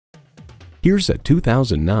Here's a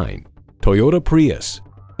 2009 Toyota Prius,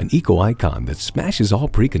 an eco-icon that smashes all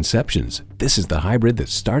preconceptions. This is the hybrid that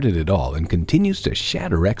started it all and continues to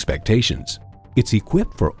shatter expectations. It's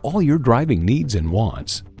equipped for all your driving needs and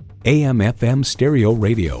wants. AM/FM stereo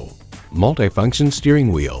radio, multifunction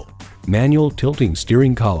steering wheel, manual tilting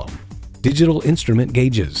steering column, digital instrument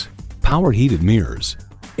gauges, power heated mirrors,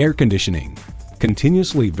 air conditioning,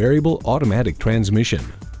 continuously variable automatic transmission,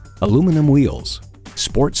 aluminum wheels,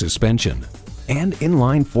 sport suspension, and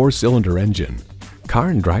inline 4-cylinder engine. Car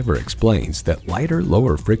and Driver explains that lighter,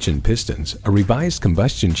 lower friction pistons, a revised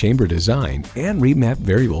combustion chamber design, and remapped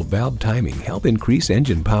variable valve timing help increase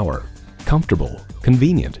engine power. Comfortable,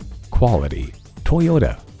 convenient, quality.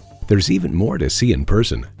 Toyota. There's even more to see in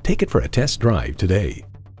person. Take it for a test drive today.